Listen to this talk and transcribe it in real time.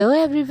Hello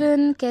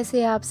everyone, कैसे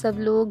हैं आप सब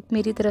लोग।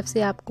 मेरी तरफ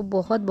से आपको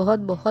बहुत बहुत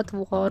बहुत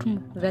वार्म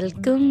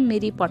वेलकम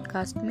मेरी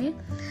पॉडकास्ट में।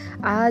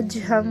 आज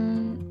हम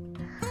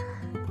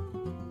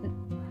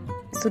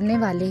सुनने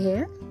वाले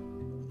हैं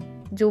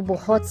जो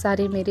बहुत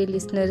सारे मेरे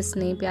लिसनर्स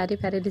ने, प्यारे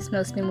प्यारे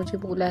लिसनर्स ने मुझे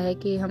बोला है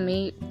कि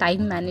हमें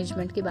टाइम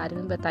मैनेजमेंट के बारे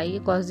में बताइए,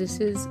 because this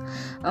is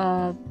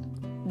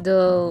the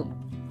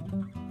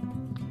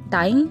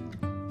time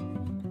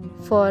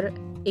for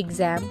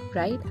exam,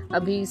 right.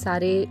 अभी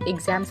सारे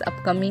एग्ज़ाम्स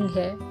अपकमिंग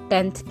है,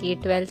 10th के,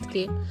 12th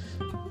के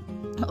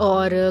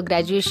और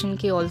ग्रेजुएशन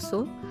के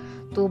ऑल्सो।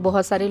 तो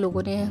बहुत सारे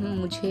लोगों ने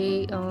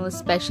मुझे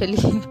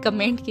स्पेशली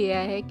कमेंट किया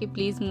है कि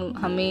प्लीज़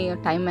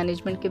हमें टाइम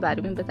मैनेजमेंट के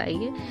बारे में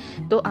बताइए।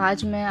 तो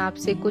आज मैं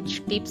आपसे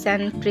कुछ टिप्स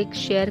एंड ट्रिक्स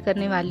शेयर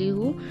करने वाली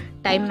हूँ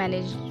टाइम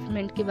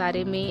मैनेजमेंट के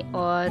बारे में,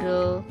 और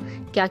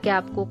क्या क्या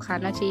आपको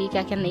खाना चाहिए,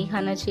 क्या क्या नहीं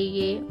खाना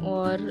चाहिए,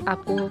 और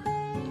आपको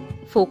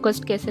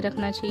फोकस्ड कैसे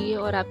रखना चाहिए,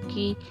 और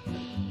आपकी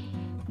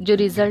जो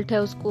रिज़ल्ट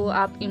है उसको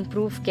आप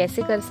इम्प्रूव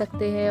कैसे कर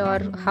सकते हैं,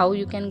 और how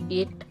you can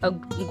get a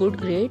good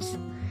grades,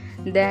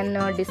 then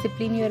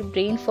discipline your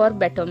brain for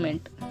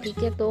betterment. ठीक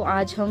है, तो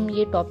आज हम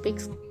ये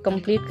टॉपिक्स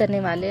कंप्लीट करने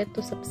वाले हैं।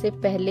 तो सबसे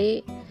पहले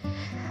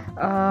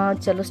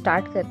चलो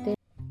स्टार्ट करते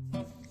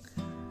हैं।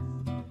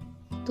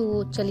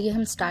 तो चलिए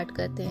हम स्टार्ट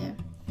करते हैं।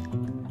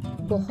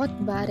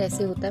 बहुत बार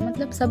ऐसे होता है,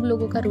 मतलब सब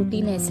लोगों का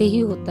रूटीन ऐसे ही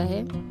होता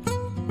है,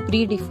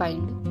 प्री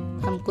डिफाइंड।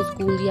 हमको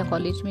स्कूल या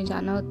कॉलेज में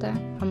जाना होता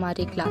है,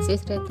 हमारे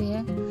क्लासेस रहते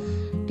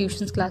हैं,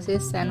 tuitions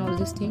classes and all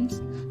this things.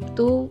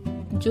 तो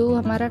जो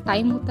हमारा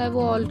टाइम होता है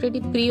वो ऑलरेडी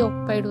प्री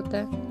ऑक्यूपाइड होता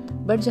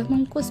है। बट जब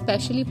हमको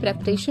स्पेशली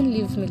प्रेपरेशन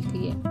लीव्स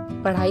मिलती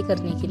है पढ़ाई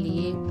करने के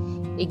लिए,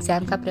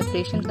 एग्ज़ाम का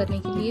प्रेपरेशन करने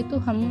के लिए, तो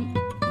हम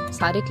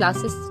सारे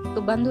क्लासेस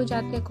तो बंद हो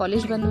जाते हैं,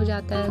 कॉलेज बंद हो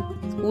जाता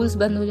है, स्कूल्स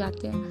बंद हो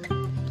जाते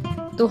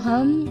हैं, तो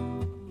हम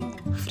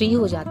फ्री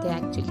हो जाते हैं,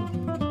 एक्चुअली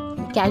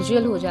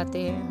कैजुअल हो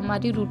जाते हैं।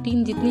 हमारी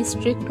रूटीन जितनी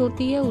स्ट्रिक्ट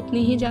होती है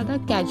उतनी ही ज़्यादा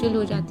कैजुअल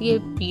हो जाती है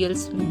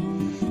पीएल्स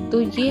में। तो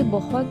ये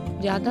बहुत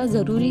ज़्यादा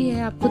ज़रूरी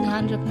है आपको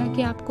ध्यान रखना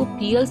कि आपको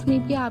पीएल्स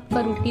में भी आपका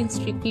रूटीन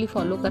स्ट्रिक्टली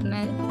फॉलो करना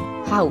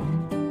है। हाउ,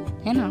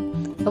 है ना।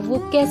 अब वो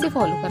कैसे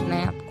फॉलो करना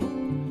है आपको,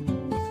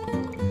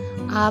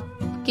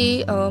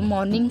 आपके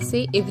मॉर्निंग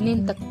से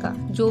इवनिंग तक का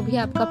जो भी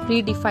आपका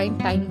प्री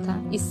डिफाइंड टाइम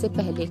था इससे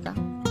पहले का,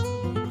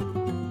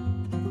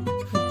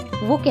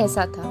 वो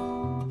कैसा था।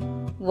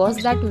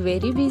 वॉज दैट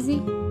वेरी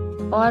बिजी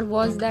और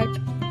वॉज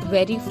दैट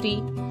वेरी फ्री,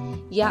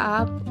 या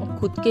आप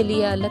खुद के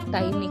लिए अलग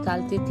टाइम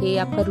निकालते थे।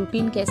 आपका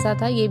रूटीन कैसा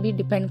था ये भी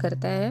डिपेंड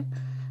करता है,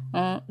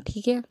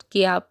 ठीक है,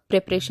 कि आप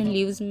प्रिपरेशन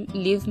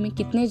लीव्स में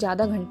कितने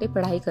ज़्यादा घंटे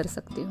पढ़ाई कर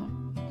सकते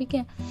हो। ठीक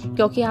है,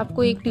 क्योंकि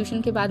आपको एक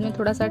ट्यूशन के बाद में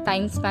थोड़ा सा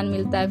टाइम स्पैन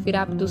मिलता है, फिर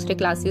आप दूसरे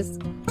क्लासेस,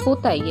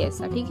 होता ही है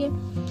ऐसा। ठीक है,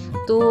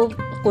 तो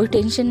कोई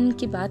टेंशन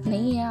की बात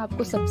नहीं है।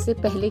 आपको सबसे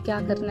पहले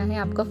क्या करना है,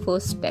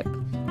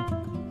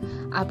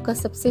 आपका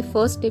सबसे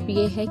फर्स्ट स्टेप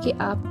ये है कि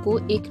आपको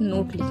एक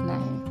नोट लिखना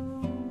है।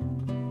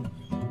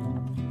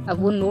 अब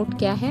वो नोट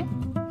क्या है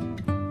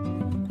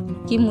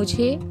कि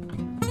मुझे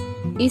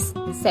इस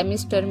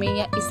सेमेस्टर में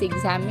या इस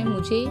एग्जाम में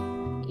मुझे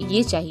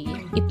ये चाहिए,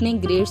 इतने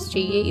ग्रेड्स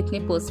चाहिए, इतने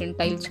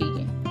परसेंटाइल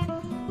चाहिए।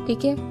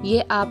 ठीक है, ये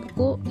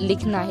आपको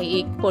लिखना है,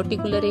 एक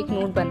पर्टिकुलर एक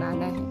नोट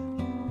बनाना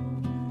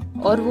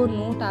है। और वो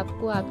नोट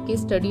आपको आपके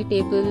स्टडी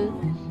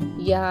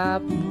टेबल या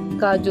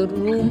आपका जो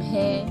रूम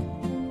है,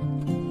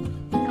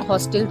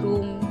 हॉस्टल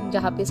रूम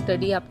जहाँ पे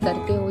स्टडी आप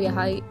करते हो,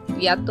 यहाँ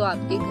या तो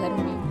आपके घर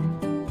में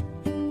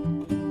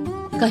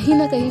कहीं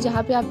ना कहीं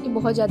जहाँ पे आपकी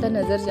बहुत ज़्यादा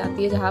नज़र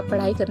जाती है, जहाँ आप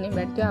पढ़ाई करने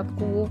बैठते हो,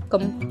 आपको वो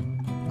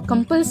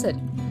कंपल्सरी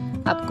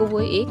आपको वो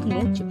एक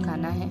नोट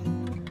चिपकाना है।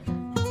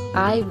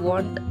 I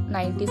want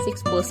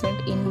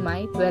 96% in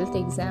my 12th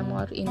exam,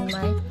 और इन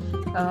माई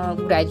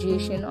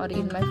ग्रेजुएशन, और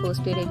in my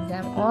first year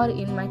exam, और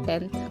इन माई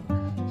 10th,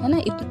 है ना।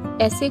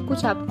 ऐसे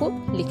कुछ आपको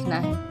लिखना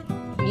है।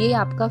 ये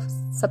आपका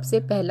सबसे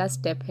पहला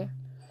स्टेप है।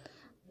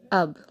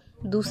 अब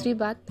दूसरी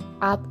बात,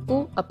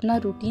 आपको अपना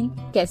रूटीन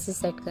कैसे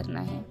सेट करना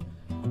है।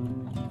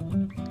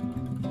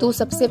 तो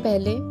सबसे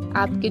पहले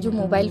आपके जो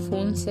मोबाइल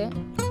फोन्स है,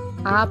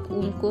 आप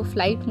उनको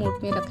फ्लाइट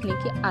मोड में रखने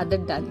की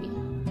आदत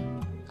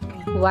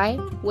डालिए। वाई,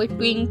 वो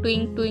ट्विंग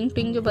ट्विंग ट्विंग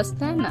ट्विंग जो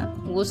बजता है ना,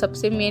 वो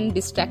सबसे मेन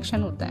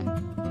डिस्ट्रैक्शन होता है।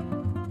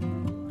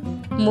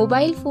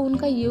 मोबाइल फोन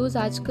का यूज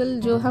आजकल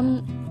जो हम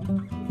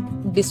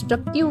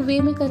डिस्ट्रक्टिव वे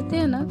में करते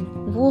हैं ना,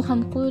 वो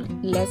हमको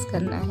लेस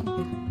करना है।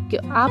 कि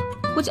आप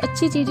कुछ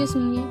अच्छी चीजें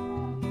सुनिए,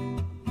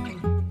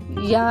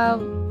 या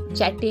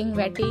चैटिंग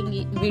वैटिंग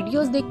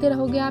वीडियोस देखते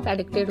रहोगे, आप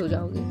एडिक्टेड हो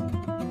जाओगे।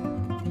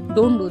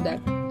 Don't do that.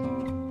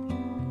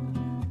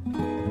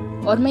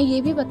 और मैं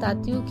ये भी बता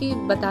रही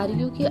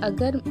हूँ कि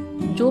अगर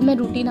जो मैं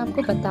रूटीन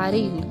आपको बता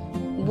रही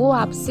हूँ वो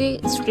आपसे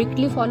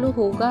स्ट्रिक्टली फॉलो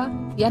होगा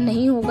या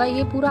नहीं होगा,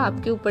 ये पूरा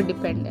आपके ऊपर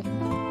डिपेंड है।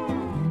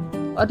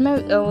 और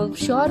मैं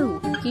श्योर हूँ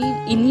कि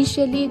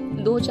इनिशियली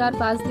 2, 4,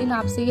 5 दिन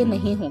आपसे ये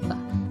नहीं होगा,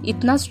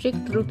 इतना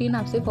स्ट्रिक्ट रूटीन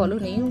आपसे फॉलो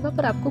नहीं होगा,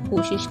 पर आपको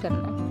कोशिश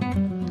करना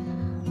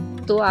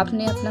है। तो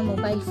आपने अपना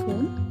मोबाइल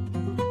फोन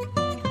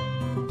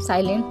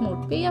साइलेंट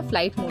मोड पे या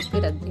फ्लाइट मोड पे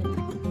रख देना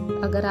है।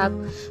 अगर आप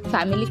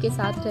फैमिली के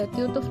साथ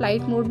रहते हो तो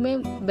फ्लाइट मोड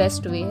में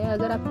बेस्ट वे है।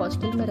 अगर आप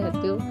हॉस्टल में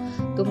रहते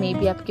हो तो मे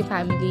बी आपकी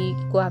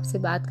फैमिली को आपसे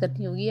बात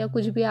करनी होगी या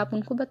कुछ भी, आप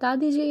उनको बता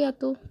दीजिए या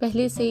तो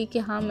पहले से ही कि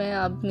हाँ मैं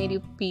अब मेरी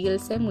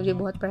पीएल्स है, मुझे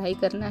बहुत पढ़ाई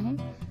करना है।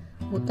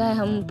 होता है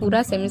हम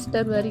पूरा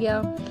सेमेस्टर भर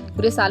या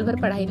पूरे साल भर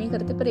पढ़ाई नहीं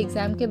करते, पर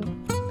एग्ज़ाम के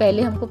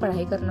पहले हमको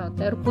पढ़ाई करना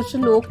होता है। और कुछ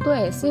लोग तो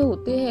ऐसे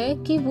होते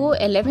हैं कि वो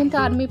 11th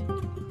आवर में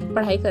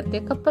पढ़ाई करते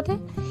हैं। कब पता है?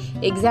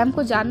 एग्ज़ाम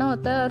को जाना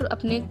होता है और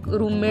अपने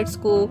रूममेट्स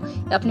को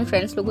या अपने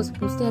फ्रेंड्स लोगों से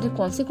पूछते हैं, अरे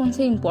कौन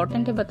से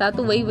इंपॉर्टेंट है बता,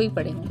 तो वही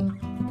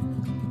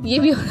पढ़ेंगे। ये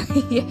भी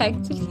ये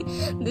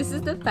actually this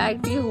is the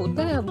fact, ये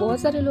होता है। बहुत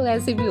सारे लोग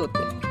ऐसे भी होते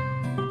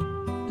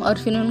हैं और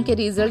फिर उनके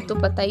रिजल्ट तो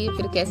पता ही है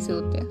फिर कैसे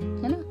होते हैं,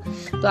 है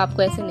ना। तो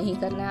आपको ऐसे नहीं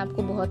करना है,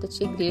 आपको बहुत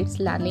अच्छे ग्रेड्स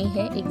लाने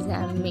हैं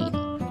एग्जाम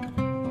में,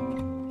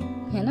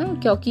 है ना।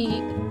 क्योंकि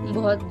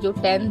बहुत जो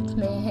 10th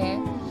में है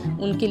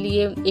उनके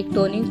लिए एक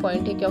टर्निंग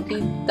पॉइंट है, क्योंकि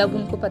तब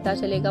उनको पता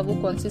चलेगा वो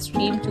कौन सी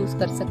स्ट्रीम चूज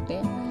कर सकते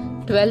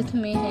हैं। 12th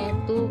में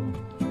है तो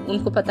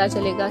उनको पता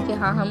चलेगा कि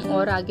हाँ हम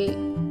और आगे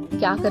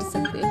क्या कर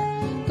सकते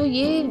हैं। तो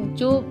ये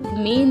जो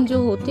मेन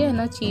जो होते हैं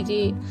ना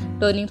चीज़ें,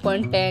 टर्निंग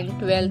पॉइंट 10th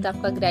 12th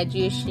आपका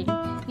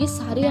ग्रेजुएशन, ये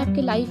सारे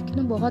आपके लाइफ के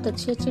ना बहुत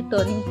अच्छे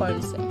टर्निंग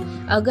पॉइंट्स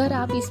हैं। अगर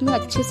आप इसमें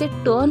अच्छे से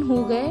टर्न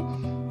हो गए,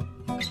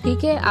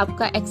 ठीक है,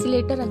 आपका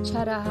एक्सीलेटर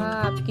अच्छा रहा,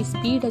 आपकी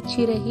स्पीड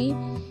अच्छी रही,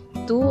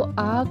 तो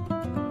आप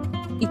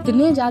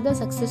इतने ज़्यादा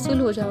सक्सेसफुल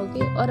हो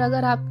जाओगे। और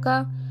अगर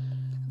आपका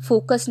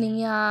फोकस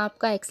नहीं है,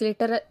 आपका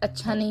एक्सीलेटर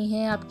अच्छा नहीं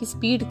है, आपकी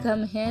स्पीड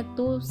कम है,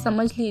 तो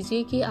समझ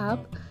लीजिए कि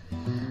आप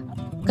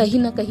कहीं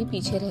ना कहीं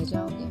पीछे रह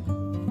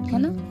जाओगे, है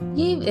ना।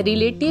 ये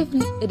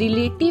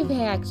रिलेटिव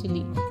है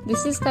actually,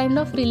 this is kind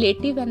of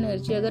relative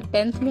energy. अगर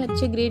 10th में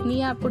अच्छे ग्रेड नहीं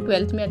है, आपको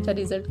 12th में अच्छा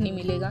रिजल्ट नहीं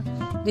मिलेगा।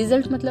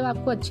 रिजल्ट मतलब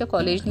आपको अच्छा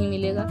कॉलेज नहीं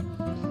मिलेगा।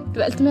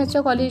 12th में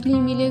अच्छा कॉलेज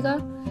नहीं मिलेगा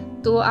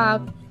तो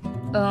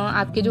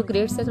आपके जो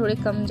ग्रेड्स है थोड़े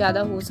कम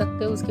ज़्यादा हो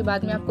सकते हैं। उसके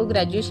बाद में आपको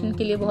ग्रेजुएशन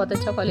के लिए बहुत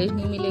अच्छा कॉलेज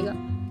नहीं मिलेगा,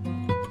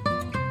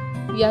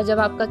 या जब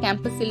आपका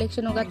कैंपस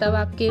सिलेक्शन होगा तब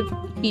आपके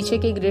पीछे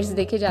के ग्रेड्स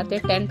देखे जाते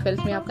हैं, 10th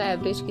 12th में आपका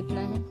एवरेज कितना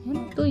है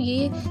ना। तो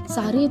ये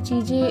सारी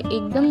चीज़ें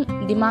एकदम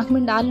दिमाग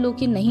में डाल लो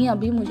कि नहीं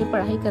अभी मुझे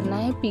पढ़ाई करना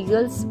है,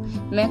 पीगल्स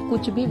मैं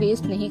कुछ भी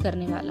वेस्ट नहीं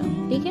करने वाला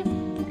हूँ, ठीक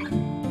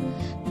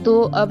है।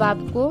 तो अब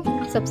आपको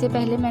सबसे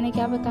पहले मैंने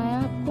क्या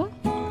बताया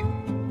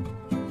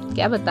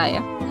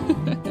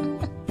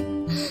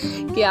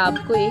कि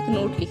आपको एक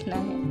नोट लिखना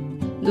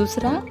है।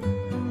 दूसरा,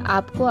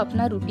 आपको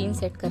अपना रूटीन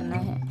सेट करना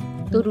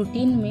है। तो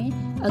रूटीन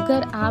में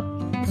अगर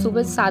आप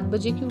सुबह 7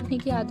 बजे की उठने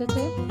की आदत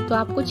है तो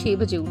आपको 6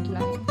 बजे उठना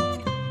है।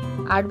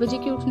 8 बजे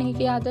की उठने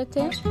की आदत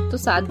है तो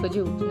 7 बजे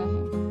उठना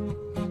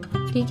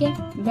है, ठीक है।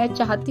 मैं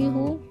चाहती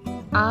हूँ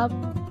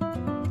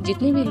आप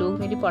जितने भी लोग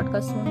मेरी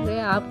पॉडकास्ट सुन रहे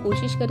हैं, आप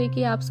कोशिश करें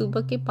कि आप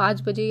सुबह के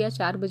 5 बजे या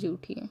 4 बजे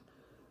उठिए।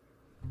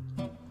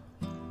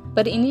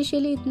 पर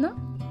इनिशियली इतना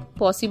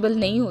पॉसिबल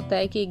नहीं होता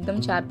है कि एकदम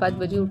 4-5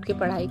 बजे उठ के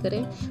पढ़ाई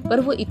करें, पर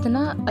वो इतना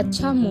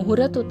अच्छा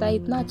मुहूर्त होता है,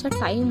 इतना अच्छा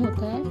टाइम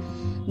होता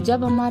है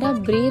जब हमारा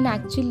ब्रेन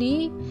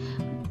एक्चुअली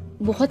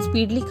बहुत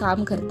स्पीडली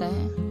काम करता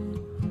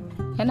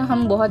है ना।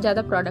 हम बहुत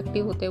ज़्यादा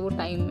प्रोडक्टिव होते हैं वो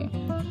टाइम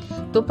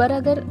में। तो पर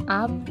अगर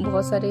आप,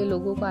 बहुत सारे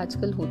लोगों को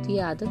आजकल होती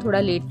है आदत थोड़ा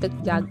लेट तक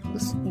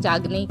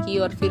जागने की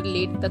और फिर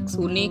लेट तक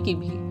सोने की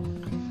भी,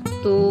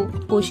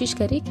 तो कोशिश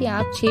करें कि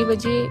आप 6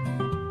 बजे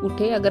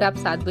उठे। अगर आप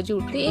 7 बजे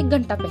उठते 1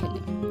 घंटा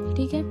पहले,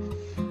 ठीक है।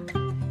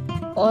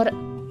 और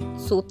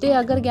सोते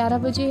अगर 11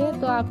 बजे है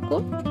तो आपको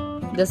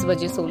 10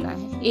 बजे सोना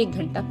है, 1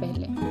 घंटा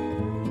पहले।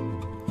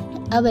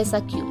 अब ऐसा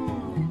क्यों?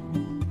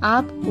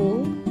 आपको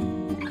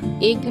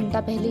 1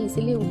 घंटा पहले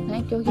इसीलिए उठना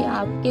है क्योंकि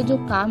आपके जो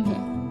काम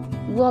है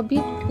वो अभी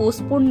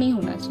पोस्टपोन नहीं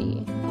होना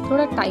चाहिए,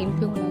 थोड़ा टाइम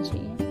पे होना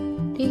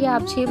चाहिए, ठीक है।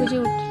 आप 6 बजे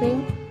उठ रहे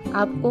हो,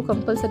 आपको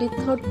compulsory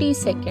 30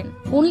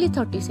 second, only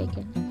 30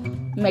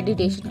 second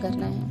meditation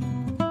करना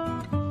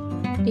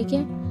है, ठीक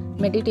है।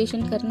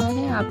 मेडिटेशन करना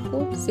है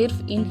आपको,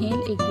 सिर्फ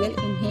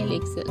inhale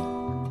exhale,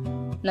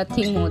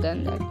 nothing more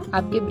than that.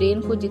 आपके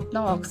ब्रेन को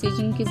जितना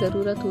ऑक्सीजन की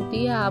ज़रूरत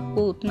होती है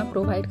आपको उतना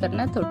प्रोवाइड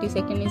करना है। 30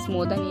 second is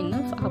more than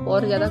enough. आप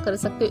और ज़्यादा कर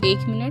सकते हो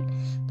 1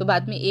 मिनट, तो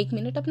बाद में 1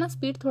 मिनट अपना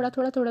स्पीड थोड़ा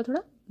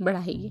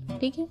बढ़ाइए,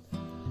 ठीक है।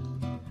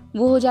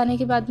 वो हो जाने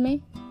के बाद में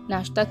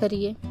नाश्ता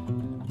करिए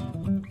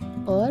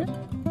और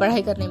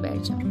पढ़ाई करने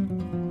बैठ जाओ।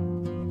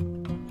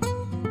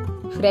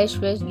 फ्रेश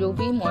जो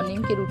भी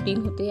मॉर्निंग के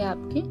रूटीन होते हैं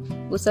आपके,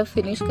 वो सब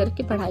फिनिश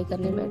करके पढ़ाई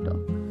करने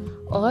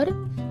बैठो। और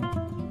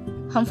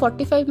हम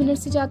 45 मिनट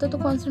से ज़्यादा तो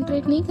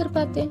कंसंट्रेट नहीं कर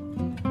पाते,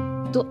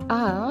 तो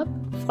आप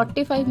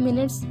 45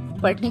 मिनट्स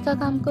पढ़ने का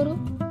काम करो।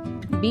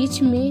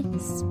 बीच में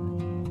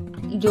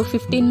जो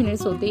 15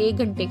 मिनट्स होते हैं 1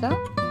 घंटे का,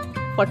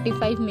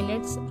 45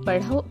 मिनट्स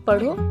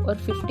पढ़ो और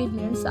 15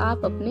 मिनट्स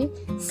आप अपने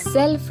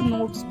सेल्फ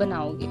नोट्स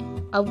बनाओगे।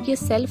 अब ये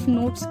सेल्फ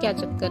नोट्स क्या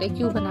चक्कर है,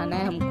 क्यों बनाना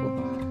है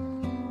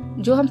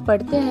हमको? जो हम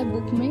पढ़ते हैं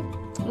बुक में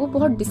वो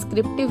बहुत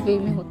डिस्क्रिप्टिव वे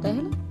में होता है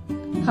ना।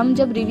 हम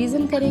जब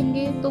रिवीजन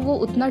करेंगे तो वो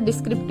उतना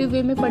डिस्क्रिप्टिव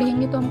वे में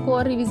पढ़ेंगे तो हमको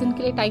और रिवीजन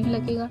के लिए टाइम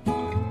लगेगा।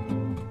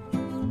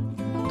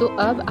 तो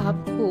अब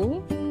आपको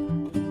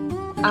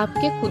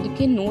आपके खुद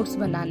के नोट्स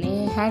बनाने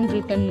हैं, हैंड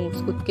रिटन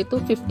नोट्स खुद के। तो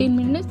 15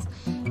 मिनट्स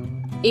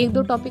एक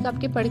दो टॉपिक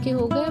आपके पढ़ के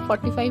हो गए,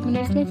 45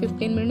 मिनट्स में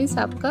 15 मिनट्स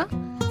आपका,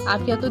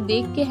 आप या तो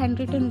देख के हैंड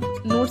रिटन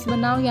नोट्स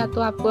बनाओ या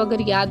तो आपको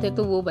अगर याद है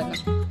तो वो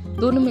बनाओ,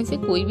 दोनों में से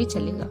कोई भी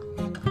चलेगा,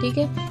 ठीक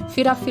है।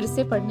 फिर आप फिर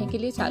से पढ़ने के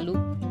लिए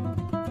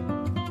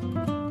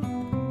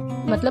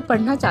मतलब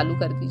पढ़ना चालू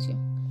कर दीजिए।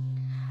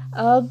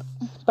 अब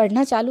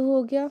पढ़ना चालू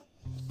हो गया।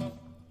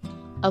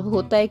 अब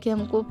होता है कि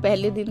हमको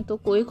पहले दिन तो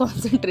कोई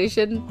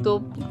कंसंट्रेशन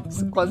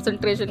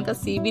का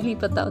सी भी नहीं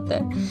पता होता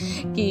है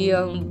कि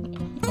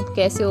अब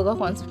कैसे होगा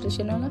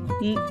कंसंट्रेशन होना।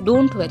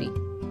 डोंट वरी,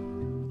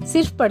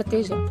 सिर्फ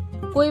पढ़ते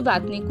जाओ, कोई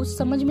बात नहीं। कुछ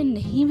समझ में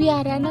नहीं भी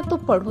आ रहा है ना तो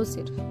पढ़ो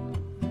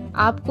सिर्फ।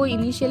 आपको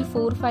इनिशियल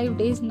 4-5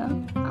 डेज ना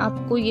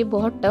आपको ये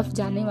बहुत टफ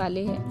जाने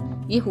वाले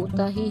हैं, ये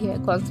होता ही है।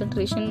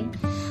 कंसंट्रेशन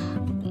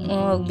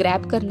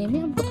ग्रैब करने में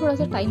हमको थोड़ा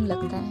सा टाइम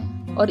लगता है,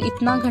 और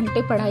इतना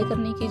घंटे पढ़ाई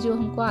करने की जो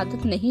हमको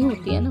आदत नहीं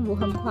होती है ना, वो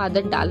हमको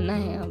आदत डालना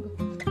है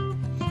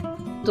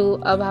अब। तो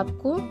अब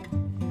आपको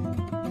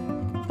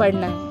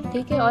पढ़ना है,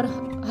 ठीक है, और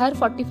हर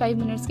 45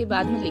 मिनट्स के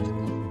बाद में लिखना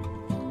है,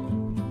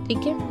 ठीक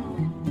है,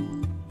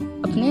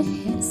 अपने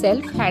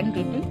सेल्फ हैंड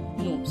रिटन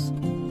नोट्स।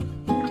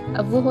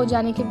 अब वो हो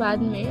जाने के बाद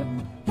में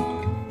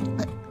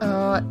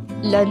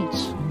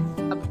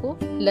आपको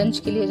लंच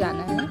के लिए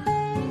जाना है,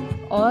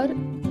 और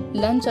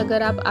लंच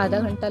अगर आप आधा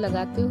घंटा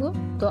लगाते हो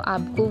तो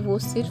आपको वो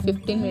सिर्फ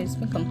 15 मिनट्स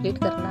में कंप्लीट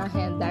करना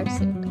है,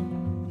 दैट्स इट,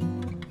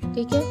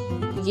 ठीक है।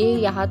 ये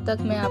यहाँ तक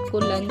मैं आपको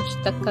लंच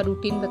तक का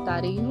रूटीन बता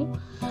रही हूँ,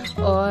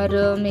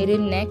 और मेरे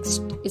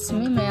नेक्स्ट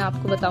इसमें मैं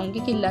आपको बताऊंगी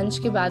कि लंच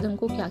के बाद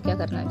हमको क्या क्या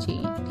करना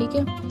चाहिए, ठीक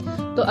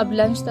है। तो अब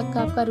लंच तक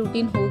का आपका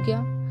रूटीन हो गया।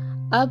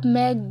 अब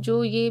मैं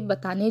जो ये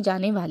बताने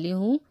जाने वाली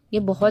हूँ ये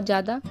बहुत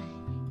ज़्यादा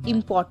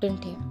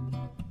इम्पॉर्टेंट है।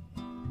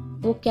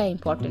 वो क्या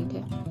इम्पॉर्टेंट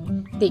है,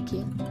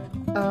 देखिए,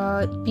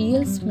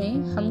 पीएल्स में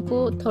हमको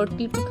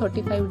 30 to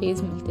 35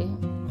 डेज मिलते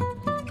हैं।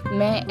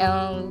 मैं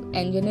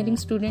इंजीनियरिंग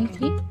स्टूडेंट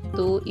थी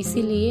तो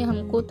इसीलिए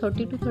हमको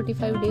 30 to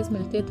 35 डेज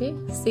मिलते थे।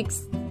 6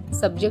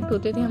 सब्जेक्ट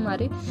होते थे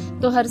हमारे,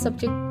 तो हर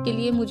सब्जेक्ट के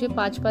लिए मुझे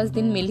 5-5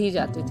 दिन मिल ही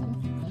जाते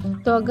थे।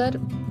 तो अगर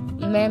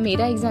मैं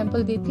मेरा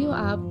एग्जाम्पल देती हूँ,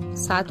 आप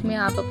साथ में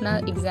आप अपना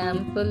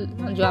एग्जाम्पल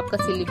जो आपका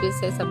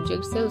सिलेबस है,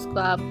 सब्जेक्ट्स है, उसको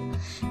आप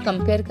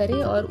कंपेयर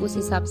करें और उस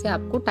हिसाब से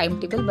आपको टाइम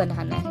टेबल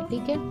बनाना है,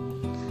 ठीक है।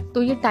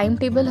 तो ये टाइम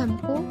टेबल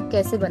हमको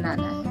कैसे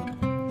बनाना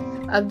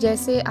है, अब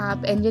जैसे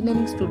आप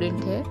इंजीनियरिंग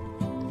स्टूडेंट है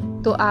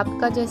तो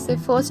आपका जैसे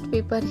फर्स्ट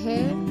पेपर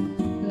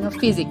है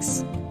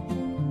फिजिक्स,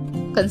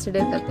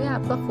 कंसिडर करते हैं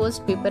आपका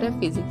फर्स्ट पेपर है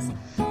फिजिक्स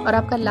और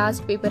आपका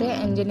लास्ट पेपर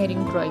है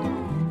इंजीनियरिंग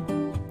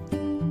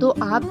ड्राइंग। तो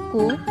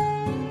आपको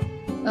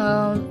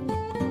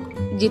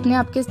जितने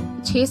आपके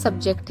 6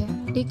 सब्जेक्ट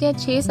हैं, ठीक है,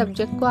 6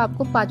 सब्जेक्ट को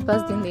आपको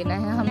 5-5 दिन देना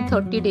है। हम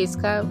 30 डेज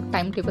का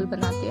टाइम टेबल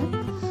बनाते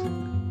हैं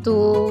तो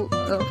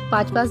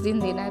 5-5 दिन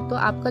देना है। तो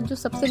आपका जो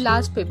सबसे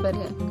लास्ट पेपर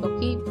है,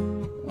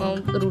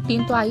 क्योंकि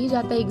रूटीन तो आ ही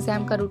जाता है,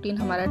 एग्जाम का रूटीन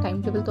हमारा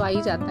टाइम टेबल तो आ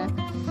ही जाता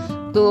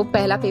है, तो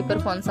पहला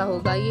पेपर कौन सा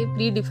होगा ये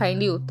प्री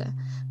डिफाइंड ही होता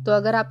है। तो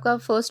अगर आपका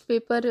फर्स्ट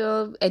पेपर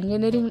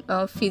इंजीनियरिंग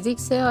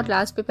फिजिक्स है और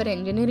लास्ट पेपर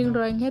इंजीनियरिंग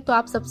ड्राइंग है, तो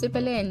आप सबसे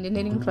पहले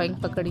इंजीनियरिंग ड्राइंग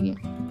पकड़िए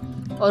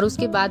और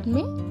उसके बाद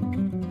में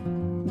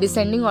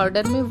डिसेंडिंग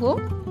ऑर्डर में वो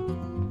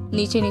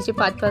नीचे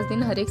 5-5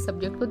 दिन हर एक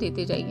सब्जेक्ट को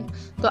देते जाइए।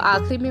 तो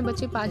आखिरी में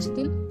बचे 5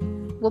 दिन,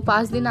 वो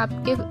 5 दिन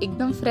आपके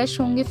एकदम फ्रेश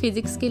होंगे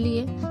फिजिक्स के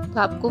लिए। तो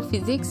आपको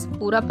फिजिक्स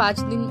पूरा 5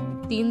 दिन,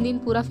 3 दिन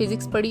पूरा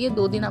फिजिक्स पढ़िए,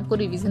 2 दिन आपको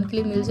रिवीजन के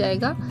लिए मिल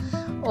जाएगा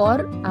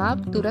और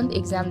आप तुरंत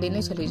एग्जाम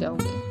देने चले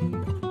जाओगे,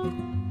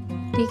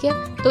 ठीक है।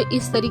 तो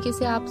इस तरीके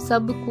से आप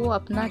सबको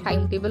अपना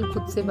टाइम टेबल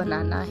खुद से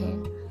बनाना है।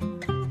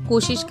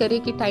 कोशिश करें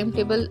कि टाइम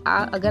टेबल,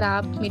 अगर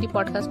आप मेरी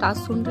पॉडकास्ट आज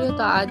सुन रहे हो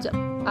तो आज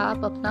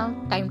आप अपना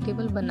टाइम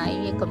टेबल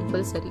बनाइए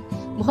कंपलसरी,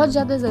 बहुत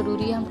ज़्यादा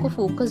ज़रूरी है हमको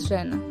फोकस्ड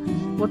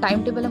रहना। वो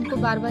टाइम टेबल हमको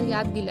बार बार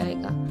याद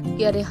दिलाएगा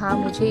कि अरे हाँ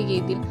मुझे ये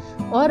दिन,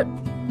 और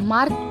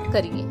मार्क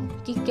करिए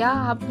कि क्या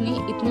आपने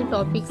इतने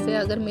टॉपिक से,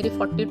 अगर मेरे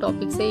 40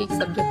 टॉपिक्स है एक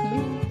सब्जेक्ट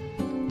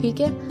में,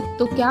 ठीक है,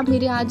 तो क्या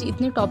मेरे आज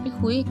इतने टॉपिक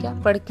हुए क्या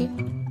पढ़ के,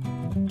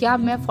 क्या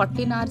मैं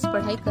 14 आवर्स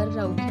पढ़ाई कर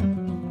रहा हूँ क्या?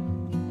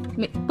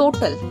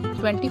 टोटल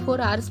 24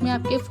 आवर्स में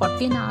आपके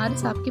 14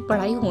 आवर्स आपकी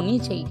पढ़ाई होनी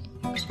चाहिए।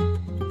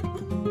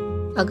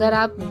 अगर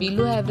आप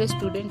बिलो एवरेज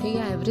स्टूडेंट है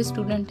या एवरेज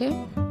स्टूडेंट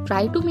है,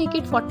 try to make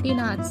it 14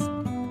 hours.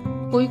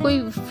 कोई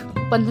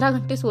 15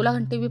 घंटे 16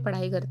 घंटे भी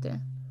पढ़ाई करते हैं,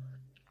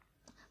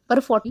 पर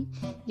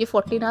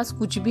 14 आवर्स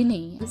कुछ भी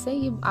नहीं है। जैसे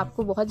ये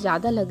आपको बहुत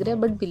ज़्यादा लग रहा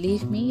है, बट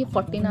बिलीव मी ये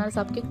 14 आवर्स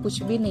आपके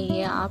कुछ भी नहीं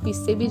है। आप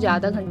इससे भी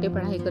ज़्यादा घंटे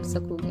पढ़ाई कर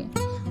सकोगे।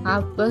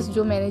 आप बस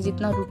जो मैंने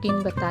जितना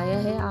रूटीन बताया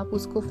है आप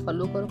उसको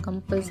फॉलो करो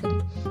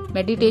कंपलसरी।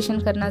 मेडिटेशन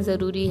करना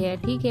ज़रूरी है,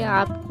 ठीक है।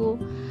 आपको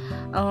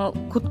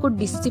खुद को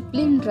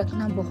डिसिप्लिन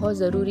रखना बहुत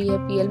ज़रूरी है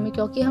पीएल में,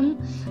 क्योंकि हम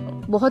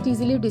बहुत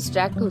इजीली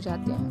डिस्ट्रैक्ट हो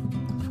जाते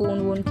हैं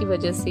फ़ोन की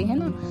वजह से, है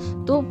ना।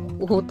 तो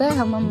होता है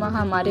हम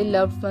हमारे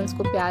लव्ड वंस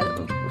को प्यार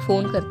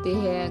फ़ोन करते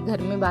हैं,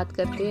 घर में बात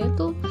करते हैं,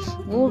 तो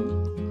वो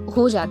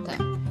हो जाता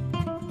है।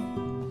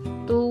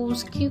 तो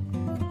उसकी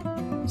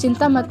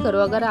चिंता मत करो।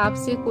 अगर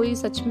आपसे कोई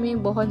सच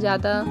में बहुत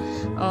ज़्यादा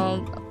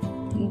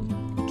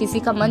किसी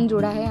का मन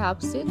जुड़ा है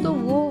आपसे, तो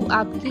वो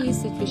आपकी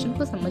इस सिचुएशन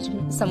को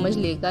समझ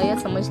लेगा या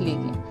समझ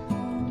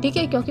लेगी, ठीक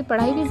है, क्योंकि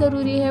पढ़ाई भी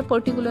ज़रूरी है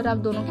पर्टिकुलर आप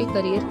दोनों के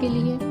करियर के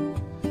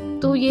लिए।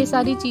 तो ये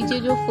सारी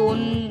चीज़ें जो फ़ोन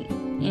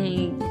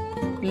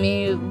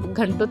में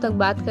घंटों तक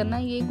बात करना,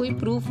 ये कोई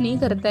प्रूफ नहीं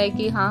करता है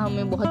कि हाँ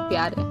हमें बहुत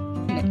प्यार है।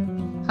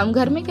 नहीं, हम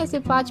घर में कैसे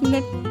 5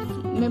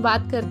 मिनट में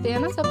बात करते हैं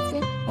ना सबसे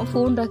और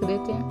फ़ोन रख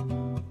देते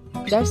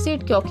हैं, दैट्स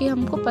इट, क्योंकि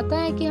हमको पता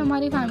है कि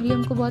हमारी फैमिली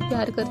हमको बहुत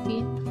प्यार करती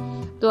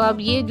है। तो अब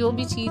ये जो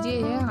भी चीज़ें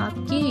हैं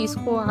आपकी,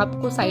 इसको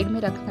आपको साइड में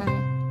रखना है,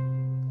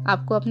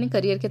 आपको अपने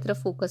करियर की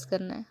तरफ फोकस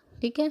करना है,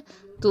 ठीक है।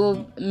 तो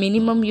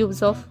मिनिमम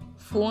यूज़ ऑफ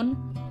फ़ोन,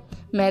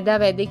 मैदा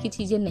वैदे की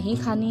चीज़ें नहीं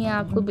खानी है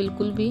आपको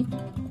बिल्कुल भी।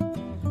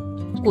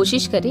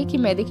 कोशिश करें कि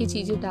मैदे की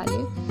चीज़ें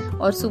डालें,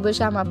 और सुबह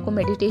शाम आपको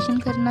मेडिटेशन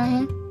करना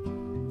है,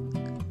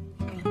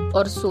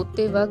 और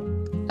सोते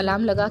वक्त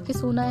अलार्म लगा के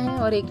सोना है,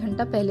 और 1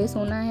 घंटा पहले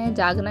सोना है,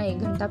 जागना 1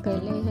 घंटा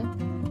पहले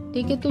है,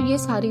 ठीक है। तो ये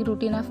सारी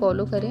रूटीन आप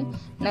फॉलो करें,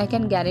 and I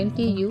can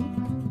guarantee you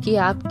कि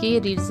आपके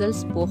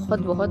रिजल्ट्स बहुत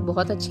बहुत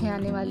बहुत अच्छे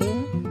आने वाले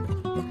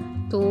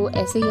हैं। तो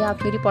ऐसे ही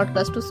आप मेरी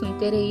पॉडकास्ट को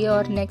सुनते रहिए,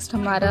 और नेक्स्ट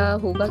हमारा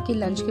होगा कि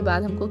लंच के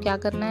बाद हमको क्या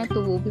करना है,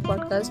 तो वो भी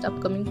पॉडकास्ट,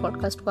 अपकमिंग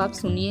पॉडकास्ट को आप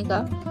सुनिएगा,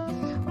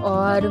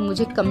 और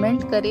मुझे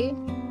कमेंट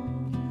करें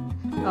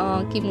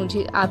कि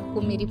मुझे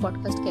आपको मेरी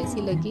पॉडकास्ट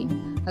कैसी लगी।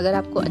 अगर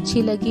आपको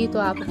अच्छी लगी तो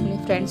आप अपने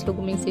फ्रेंड्स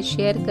लोगों में से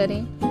शेयर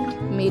करें,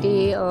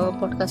 मेरे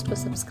पॉडकास्ट को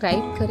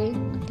सब्सक्राइब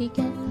करें, ठीक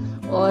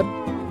है। और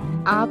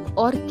आप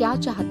और क्या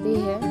चाहते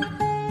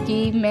हैं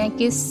कि मैं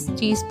किस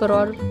चीज़ पर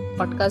और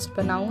पॉडकास्ट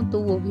बनाऊं, तो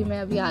वो भी मैं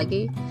अभी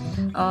आगे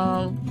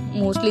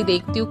मोस्टली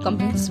देखती हूँ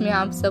कमेंट्स में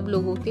आप सब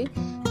लोगों के,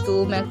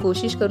 तो मैं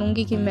कोशिश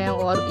करूँगी कि मैं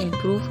और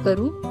इम्प्रूव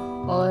करूँ,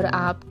 और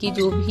आपकी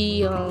जो भी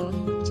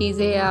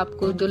चीज़ें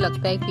आपको जो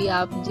लगता है कि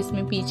आप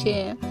जिसमें पीछे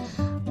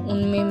हैं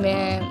उनमें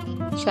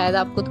मैं शायद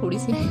आपको थोड़ी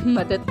सी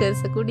मदद कर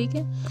सकूं, ठीक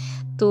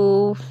है।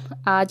 तो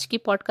आज की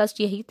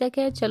पॉडकास्ट यही तक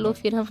है, चलो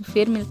फिर हम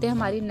फिर मिलते हैं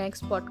हमारी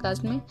नेक्स्ट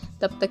पॉडकास्ट में।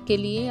 तब तक के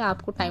लिए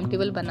आपको टाइम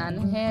टेबल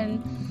बनाना है,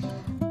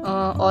 and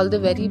all the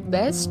very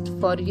best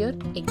for your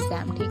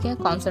exam, ठीक है।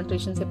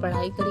 कॉन्सेंट्रेशन से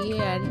पढ़ाई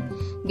करिए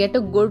and get a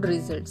good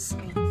results.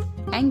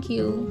 Thank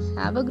you,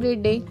 have a great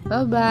day,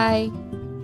 bye bye.